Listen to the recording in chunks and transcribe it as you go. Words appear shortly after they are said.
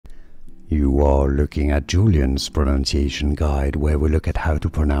You are looking at Julian's pronunciation guide, where we look at how to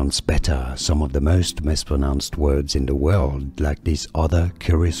pronounce better some of the most mispronounced words in the world, like this other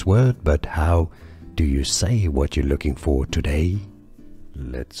curious word. But how do you say what you're looking for today?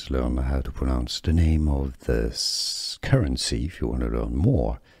 Let's learn how to pronounce the name of this currency if you want to learn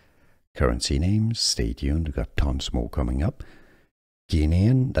more. Currency names, stay tuned, we've got tons more coming up.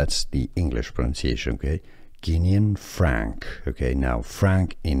 Guinean, that's the English pronunciation, okay? Guinean Franc, okay? Now,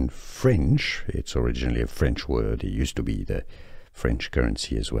 franc in French, it's originally a French word. It used to be the French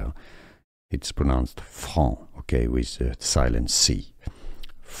currency as well. It's pronounced franc, okay, with a silent C.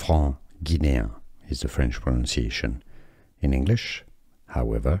 Franc Guinean is the French pronunciation. In English,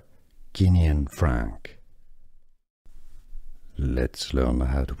 however, Guinean Franc. Let's learn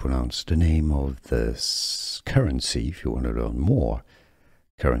how to pronounce the name of this currency if you want to learn more.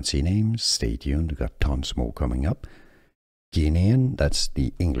 Currency names, stay tuned, we've got tons more coming up. Guinean, that's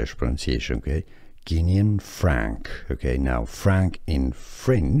the English pronunciation, okay? Guinean Franc, okay? Now, franc in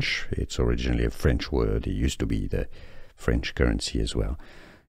French, it's originally a French word. It used to be the French currency as well.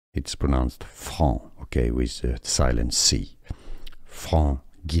 It's pronounced franc, okay, with a silent C. Franc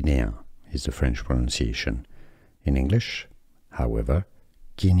Guinean is the French pronunciation. In English, however,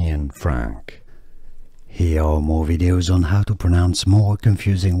 Guinean Franc. Here are more videos on how to pronounce more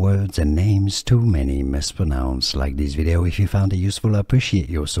confusing words and names too many mispronounced. Like this video if you found it useful. I appreciate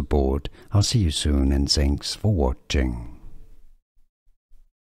your support. I'll see you soon and thanks for watching.